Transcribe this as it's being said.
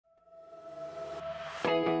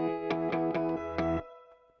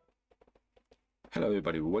Hello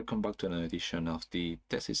everybody, welcome back to another edition of the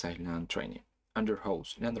TeSys Island training. I'm your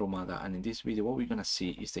host, Leandro Mada, and in this video what we're going to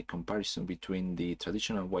see is the comparison between the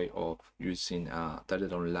traditional way of using data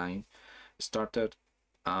online starter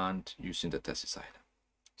and using the TeSys Island.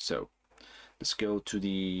 So let's go to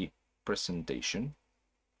the presentation.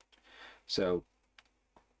 So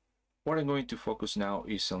what I'm going to focus now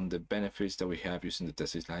is on the benefits that we have using the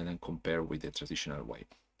TeSys Island compared with the traditional way.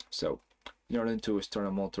 So in order to start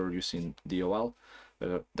a motor using D.O.L,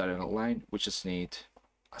 data line, we just need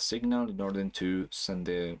a signal in order to send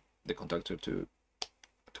the contactor to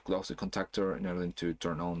close the contactor in order to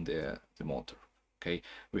turn on the motor. Okay,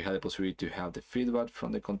 we have the possibility to have the feedback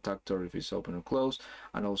from the contactor if it's open or closed,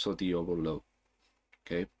 and also the overload.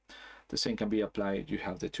 Okay, the same can be applied. You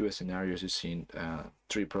have the two scenarios using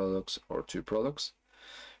 3 products or 2 products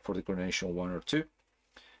for the coordination 1 or 2.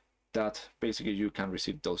 That basically you can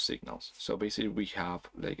receive those signals. So basically we have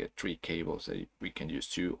like 3 cables that we can use,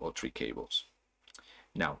 2 or 3 cables.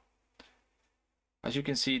 Now, as you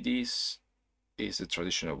can see, this is the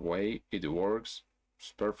traditional way. It works,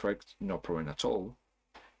 it's perfect, no problem at all.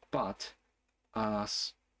 But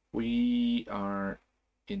as we are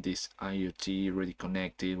in this IoT really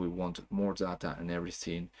connected, we want more data and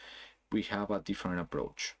everything, we have a different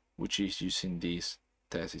approach, which is using this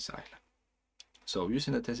TeSys Island. So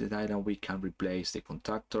using the TeSys Island, we can replace the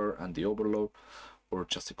contactor and the overload, or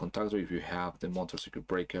just the contactor if you have the motor circuit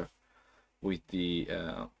breaker with the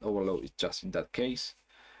overload, it's just in that case.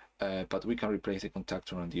 But we can replace the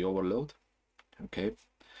contactor and the overload. Okay,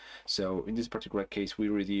 so in this particular case, we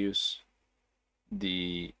reduce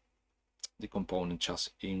the component just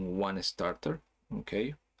in one starter.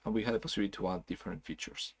 Okay, and we have the possibility to add different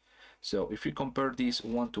features. So if you compare this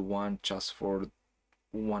one-to-one just for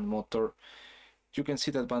one motor, you can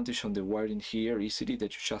see the advantage on the wiring here easily,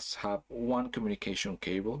 that you just have one communication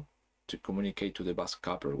cable to communicate to the bus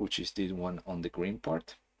coupler, which is this one on the green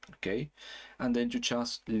part. Okay, and then you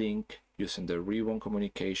just link using the ribbon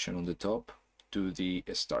communication on the top to the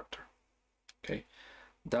starter. Okay,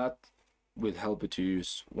 that will help you to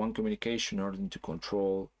use one communication in order to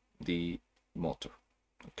control the motor.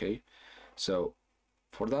 Okay, so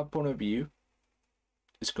for that point of view,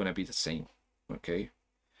 it's going to be the same. Okay,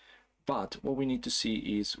 but what we need to see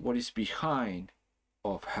is what is behind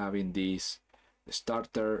of having this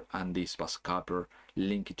starter and this bus coupler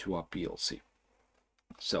linked to a PLC.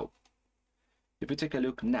 So if we take a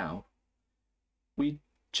look now, we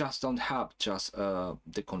just don't have just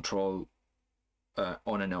the control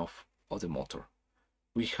on and off of the motor.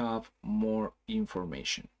 We have more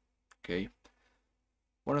information. Okay,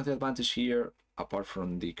 one of the advantages here, apart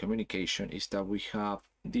from the communication, is that we have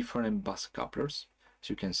different bus couplers. As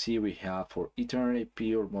you can see, we have for Ethernet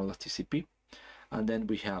IP or model TCP, and then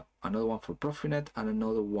we have another one for Profinet and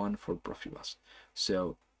another one for Profibus.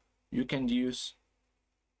 So you can use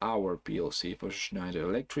our PLC for Schneider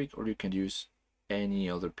Electric, or you can use any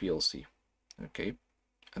other PLC. Okay,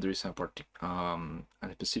 and there is a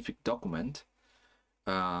specific document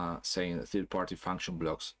saying the third-party function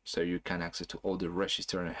blocks, so you can access to all the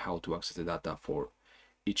register and how to access the data for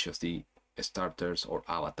each of the starters or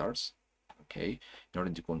avatars. Okay, in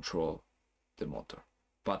order to control the motor.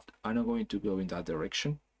 But I'm not going to go in that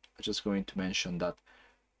direction. I'm just going to mention that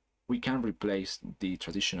we can replace the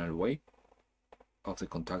traditional way of the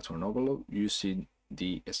contactor and overload using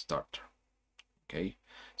the starter. Okay,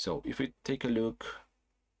 so if we take a look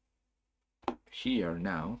here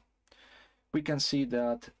now, we can see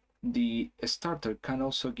that the starter can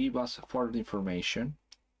also give us further information,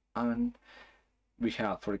 and we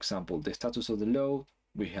have, for example, the status of the load.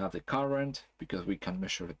 We have the current, because we can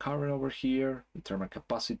measure the current over here, the thermal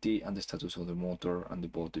capacity, and the status of the motor and the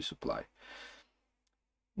voltage supply.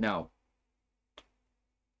 Now,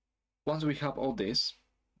 once we have all this,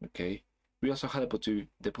 okay, we also have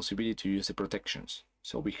the possibility to use the protections.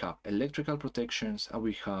 So we have electrical protections, and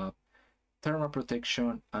we have thermal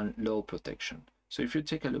protection and load protection. So if you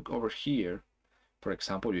take a look over here, for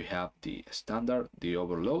example, you have the standard, the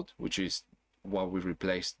overload, which is what we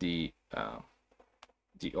replaced the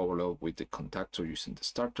overload with the contactor using the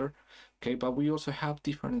starter. Okay, but we also have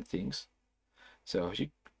different things. So if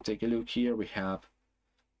you take a look here, we have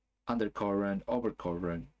undercurrent,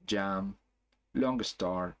 overcurrent, jam, long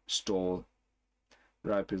start, stall,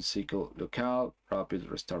 rapid cycle lookout, rapid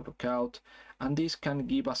restart lookout, and this can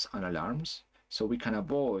give us an alarms, so we can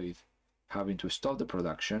avoid having to stop the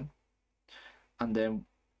production. And then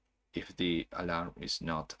if the alarm is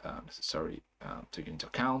not necessarily taken into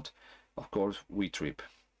account, of course we trip,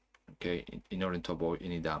 okay, in order to avoid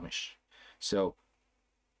any damage. So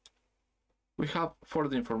we have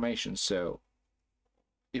further information. So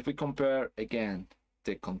If we compare again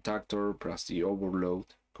the contactor plus the overload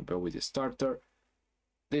compared with the starter,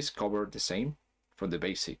 this cover the same for the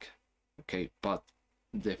basic, okay, but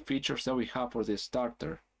the features that we have for the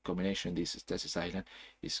starter combination, this TeSys Island,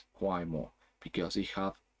 is quite more because it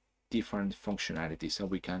have different functionalities and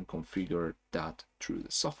we can configure that through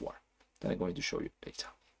the software that I'm going to show you later.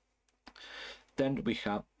 Then we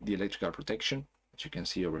have the electrical protection, as you can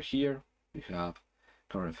see over here. We have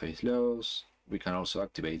current phase loss. We can also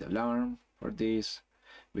activate alarm for this.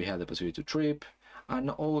 We have the possibility to trip, and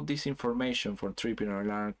all this information for tripping or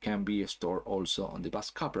alarm can be stored also on the bus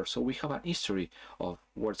coupler. So we have an history of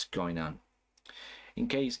what's going on. In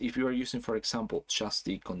case if you are using, for example, just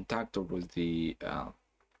the contactor with the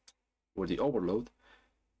overload,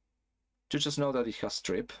 you just know that it has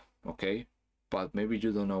trip, okay, but maybe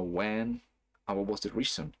you don't know when and what was the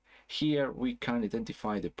reason. Here we can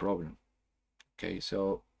identify the problem, okay,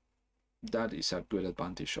 so that is a good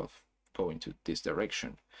advantage of going to this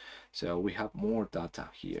direction. So we have more data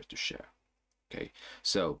here to share, okay.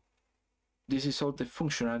 So this is all the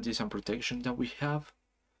functionalities and protection that we have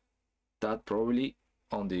that probably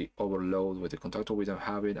on the overload with the contactor we don't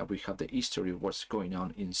have it, and we have the history of what's going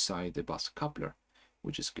on inside the bus coupler,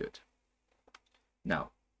 which is good.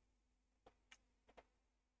 Now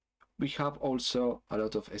we have also a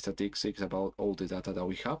lot of statistics about all the data that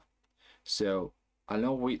we have. So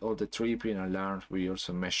along with all the tripping alarms, we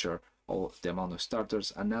also measure all the amount of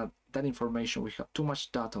starters, and that information, we have too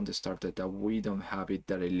much data on the starter that we don't have it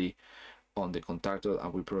directly on the contactor,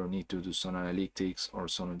 and we probably need to do some analytics or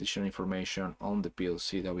some additional information on the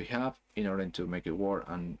PLC that we have in order to make it work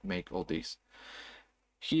and make all this.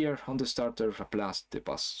 Here on the starter plus the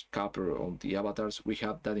bus coupler on the avatars, we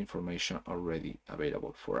have that information already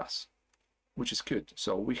available for us, which is good.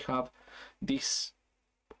 So we have this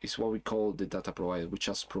is what we call the data provider, which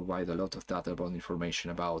just provide a lot of data about information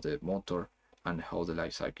about the motor and how the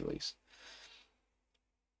life cycle is.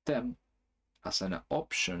 Then, as an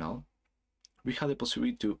optional, we have the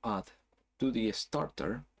possibility to add to the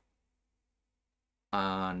starter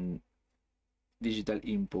an digital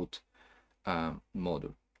input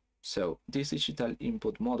module. So this digital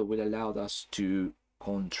input module will allow us to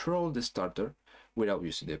control the starter without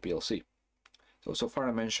using the PLC. So far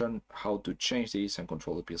I mentioned how to change this and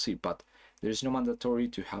control the PLC, but there is no mandatory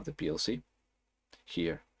to have the PLC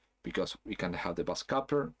here because we can have the bus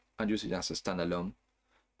coupler and use it as a standalone,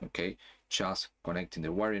 okay, just connecting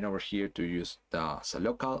the wiring over here to use the as a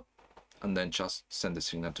local and then just send the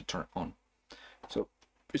signal to turn on. So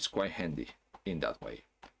it's quite handy in that way.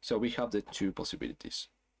 So we have the two possibilities: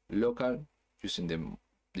 local using the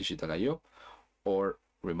digital I/O or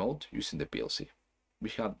remote using the PLC. We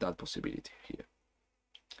have that possibility here.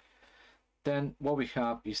 Then what we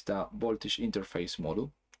have is the voltage interface module,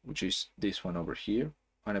 which is this one over here.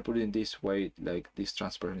 And I put it in this way, like this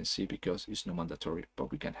transparency, because it's not mandatory,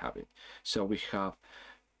 but we can have it. So we have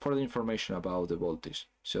further information about the voltage.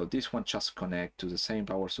 So this one just connect to the same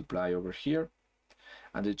power supply over here,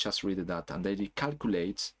 and it just read the data, and then it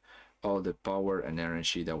calculates all the power and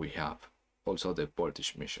energy that we have, also the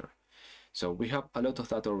voltage measure. So we have a lot of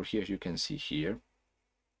data over here, you can see here.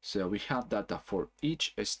 So we have data for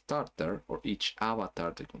each starter or each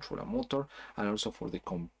avatar to control a motor, and also for the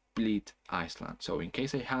complete island. So in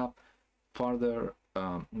case I have further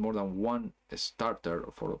more than one starter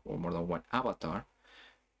or more than one avatar,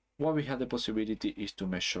 what we have the possibility is to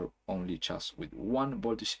measure only just with one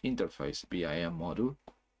voltage interface BIM module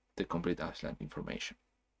the complete island information.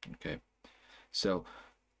 Okay, so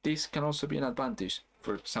this can also be an advantage.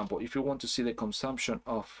 For example, if you want to see the consumption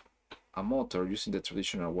of a motor using the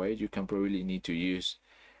traditional way, you can probably need to use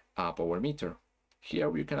a power meter.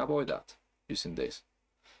 Here you can avoid that using this.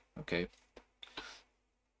 Okay,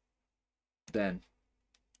 then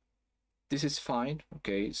this is fine.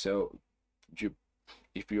 Okay, so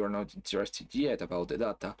if you are not interested yet about the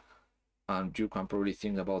data, and you can probably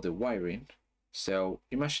think about the wiring. So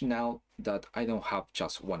imagine now that I don't have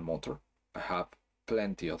just one motor, I have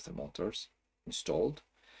plenty of the motors installed.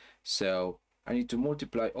 So I need to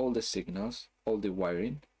multiply all the signals, all the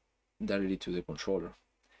wiring directly to the controller.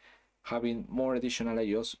 Having more additional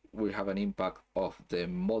I/Os will have an impact of the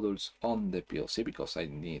modules on the PLC because I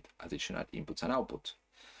need additional inputs and outputs.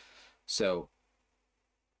 So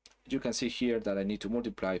you can see here that I need to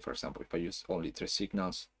multiply, for example, if I use only 3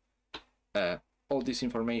 signals, all this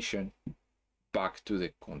information back to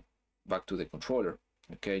the controller.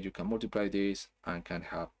 Okay, you can multiply this and can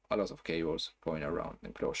have a lot of cables going around the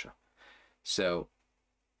enclosure. So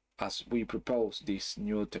as we propose this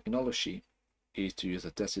new technology is to use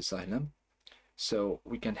the TeSys Island, so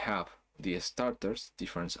we can have the starters,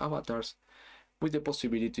 different avatars, with the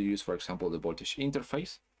possibility to use, for example, the voltage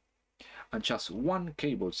interface and just one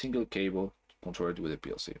cable, single cable, control it with the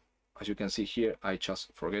PLC. As you can see here, I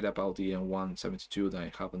just forget about the M172 that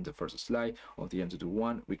I have on the first slide of the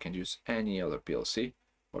M3.1. We can use any other PLC,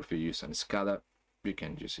 or if you use an SCADA, you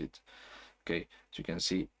can use it. Okay, so you can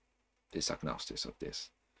see this agnostics of this.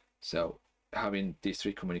 So having these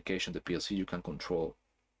three communication, the PLC, you can control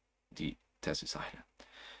the TeSys island.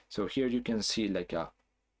 So here you can see like a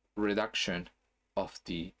reduction of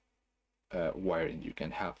the wiring you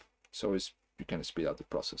can have. So you can speed up the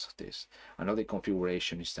process of this. Another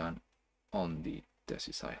configuration is done on the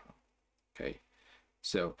TeSys island. Okay,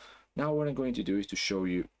 so now what I'm going to do is to show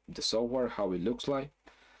you the software, how it looks like,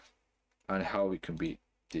 and how it can be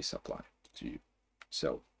applied to you.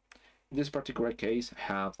 So in this particular case, I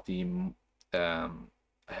have the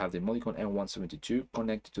Modicon M172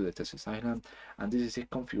 connected to the TeSys island, and this is a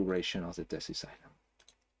configuration of the TeSys island.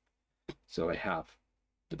 So I have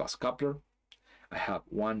the bus coupler, I have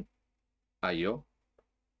one I/O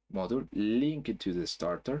module linked to the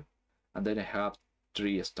starter, and then I have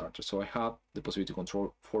 3 starters. So I have the possibility to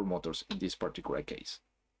control 4 motors in this particular case.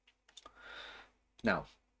 Now,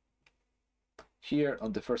 here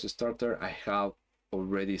on the first starter, I have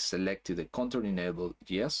already selected the control enable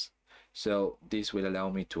yes. So this will allow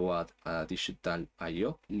me to add a digital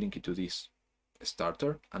I/O linked to this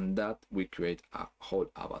starter, and that will create a whole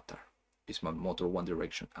avatar. It's my motor one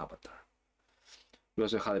direction avatar. We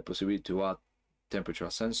also have the possibility to add temperature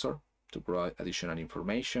sensor to provide additional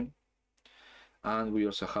information. And we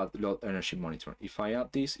also have load energy monitoring. If I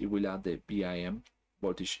add this, it will add the VIM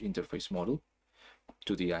voltage interface module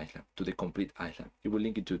to the island, to the complete island. It will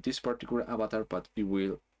link it to this particular avatar, but it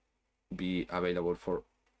will be available for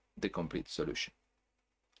the complete solution.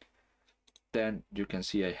 Then you can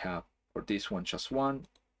see I have for this one just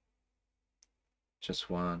one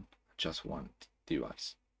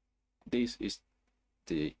device. This is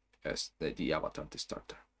the avatar, the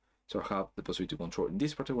starter. So I have the possibility to control, in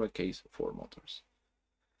this particular case, 4 motors.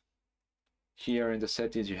 Here in the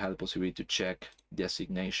settings, you have the possibility to check the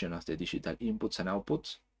assignation of the digital inputs and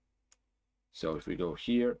outputs. So if we go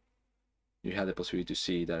here, you have the possibility to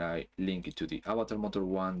see that I link it to the avatar motor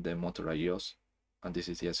 1, the motor IOs, and this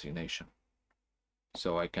is the assignation.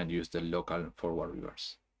 So I can use the local forward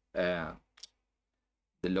reverse, the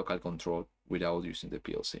local control without using the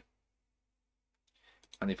PLC.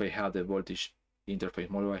 And if I have the voltage interface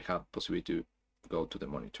module, I have possibility to go to the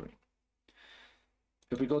monitoring.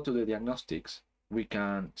 If we go to the diagnostics, we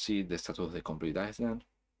can see the status of the complete island,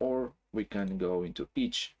 or we can go into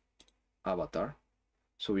each avatar,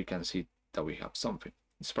 so we can see that we have something.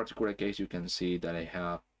 In this particular case, you can see that I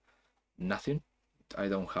have nothing. I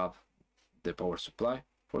don't have the power supply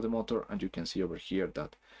for the motor, and you can see over here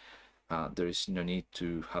that there is no need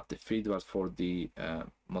to have the feedback for the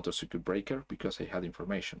motor circuit breaker because I had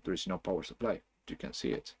information. There is no power supply. You can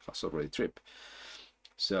see it has already tripped.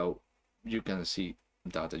 So you can see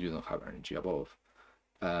that you don't have energy above.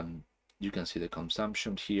 You can see the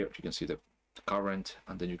consumption here. You can see the current,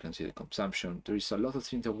 and then you can see the consumption. There is a lot of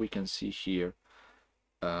things that we can see here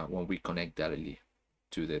when we connect directly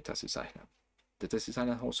to the TeSys island. The TeSys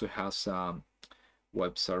island also has a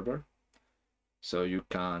web server, so you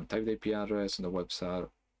can type the IP address on the website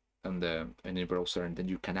and any browser, and then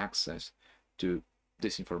you can access to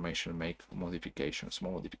this information, make modifications,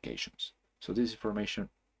 small modifications. So this information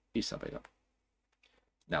is available.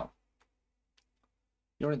 Now,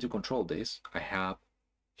 in order to control this, I have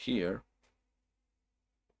here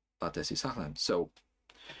a TeSys island. So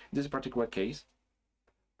in this particular case,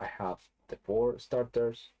 I have the 4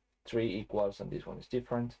 starters, 3 equals, and this one is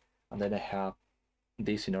different. And then I have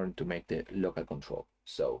this in order to make the local control.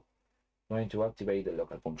 So I'm going to activate the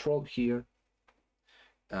local control here.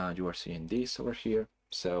 You are seeing this over here.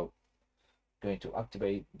 So I'm going to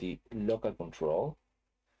activate the local control.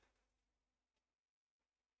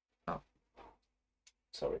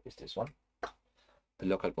 Sorry, it's this one. The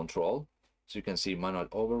local control. So you can see manual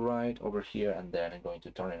override over here, and then I'm going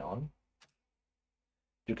to turn it on.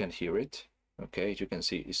 You can hear it. Okay, you can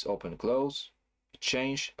see it's open, close,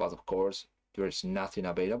 change, but of course there is nothing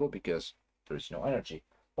available because there is no energy.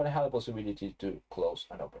 But I have the possibility to close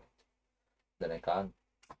and open it. Then I can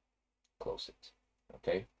close it.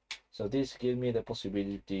 Okay, so this gives me the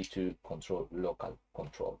possibility to control local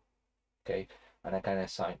control. Okay, and I can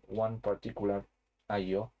assign one particular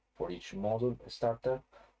IO for each module starter,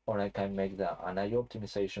 or I can make an IO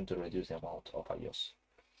optimization to reduce the amount of IOs.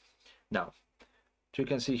 Now, you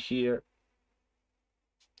can see here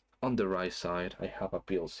on the right side, I have a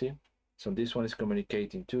PLC. So this one is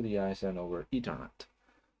communicating to the island over Ethernet.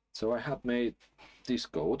 So I have made this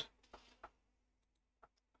code.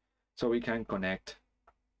 so we can connect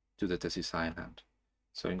to the TeSys island.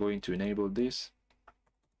 So I'm going to enable this,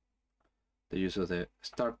 the use of the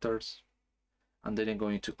starters, and then I'm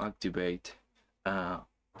going to activate the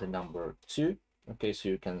number 2. Okay, so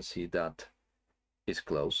you can see that it's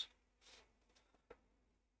closed.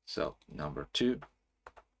 So number 2.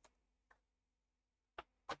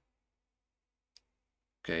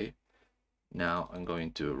 Okay, now I'm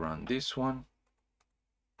going to run this one.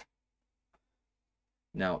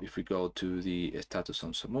 Now if we go to the status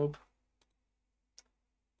on some move,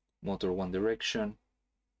 motor one direction,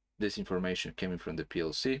 this information coming from the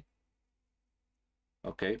PLC.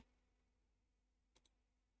 Okay,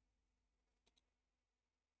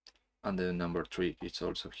 and the number 3 is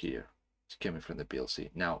also here, it's coming from the PLC.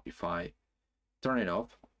 Now if I turn it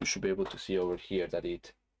off, you should be able to see over here that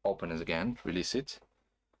it opens again, release it.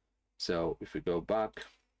 So if we go back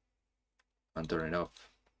and turn it off,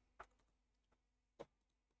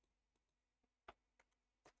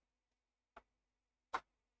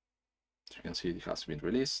 you can see it has been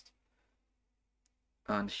released.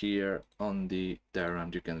 And here on the diagram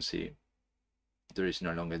you can see there is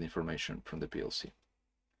no longer information from the PLC.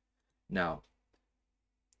 Now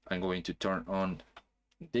I'm going to turn on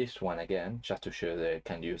this one again just to show that I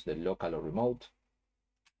can use the local or remote.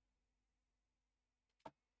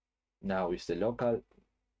 Now it's the local.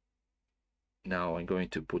 Now I'm going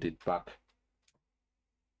to put it back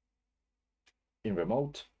in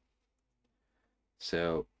remote.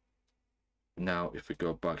 So now if we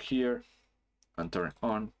go back here and turn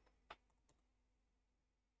on,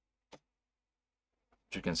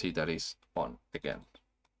 you can see that is on again.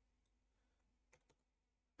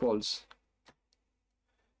 False,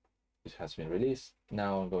 it has been released.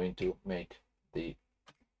 Now I'm going to make the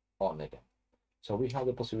on again. So we have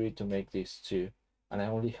the possibility to make these 2, and I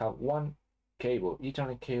only have one cable,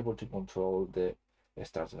 Ethernet cable, to control the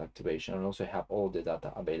starter activation, and also have all the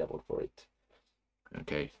data available for it.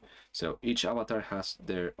 Okay, so each avatar has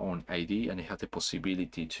their own ID and it has the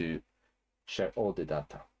possibility to share all the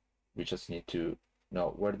data. We just need to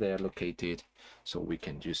know where they are located so we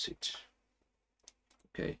can use it.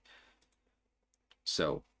 Okay,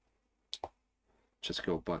 so just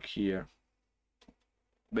go back here.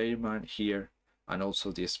 Bear in mind here, and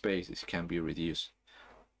also the spaces can be reduced,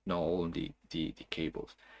 not only the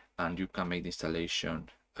cables, and you can make the installation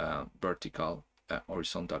vertical,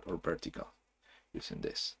 horizontal or vertical using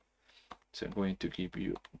this. So I'm going to give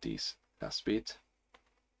you this last bit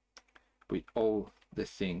with all the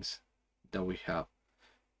things that we have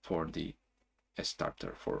for the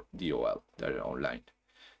starter for D.O.L that are online.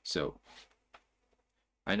 So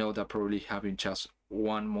I know that probably having just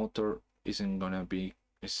one motor isn't going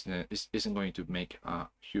to make a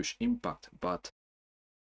huge impact, but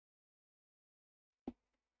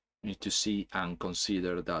you need to see and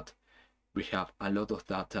consider that we have a lot of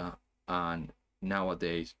data, and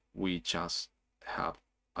nowadays we just have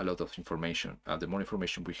a lot of information. The more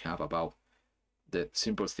information we have about the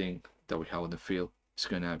simple thing that we have on the field is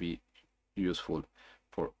going to be useful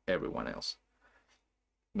for everyone else.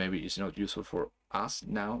 Maybe it's not useful for us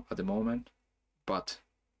now at the moment, but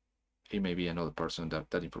it may be another person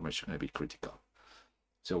that information may be critical.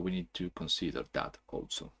 So we need to consider that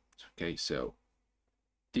also. Okay, so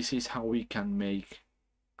this is how we can make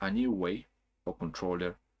a new way of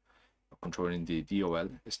controlling the D.O.L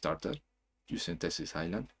starter using TeSys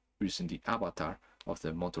Island, using the avatar of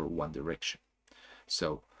the motor one direction.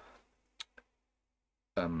 So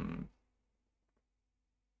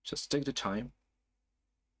just take the time,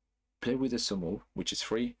 play with the SOMO, which is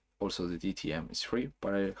free. Also the DTM is free,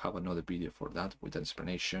 but I have another video for that with an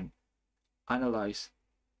explanation. Analyze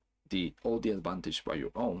all the advantages by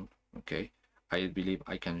your own. Okay, I believe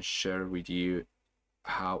I can share with you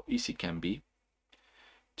how easy it can be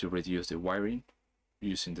to reduce the wiring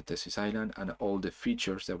using the TeSys Island and all the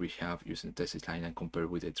features that we have using the TeSys Island compared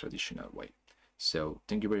with the traditional way. So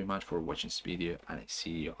thank you very much for watching this video, and I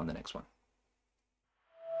see you on the next one.